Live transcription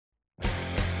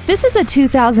This is a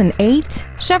 2008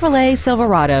 Chevrolet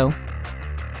Silverado.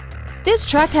 This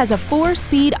truck has a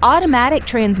 4-speed automatic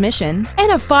transmission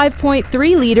and a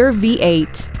 5.3-liter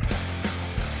V8.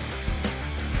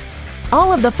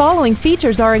 All of the following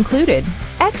features are included: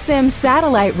 XM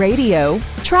satellite radio,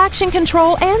 traction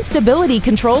control and stability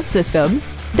control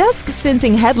systems, dusk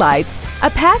sensing headlights, a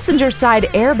passenger side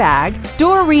airbag,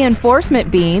 door reinforcement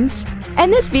beams,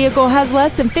 and this vehicle has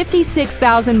less than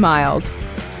 56,000 miles.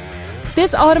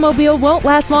 This automobile won't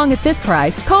last long at this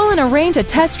price. Call and arrange a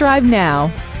test drive now.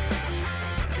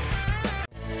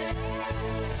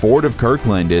 Ford of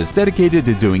Kirkland is dedicated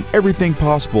to doing everything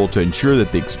possible to ensure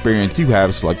that the experience you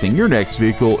have selecting your next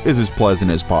vehicle is as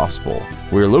pleasant as possible.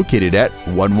 We're located at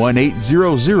 11800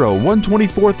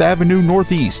 124th Avenue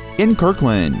Northeast in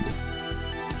Kirkland.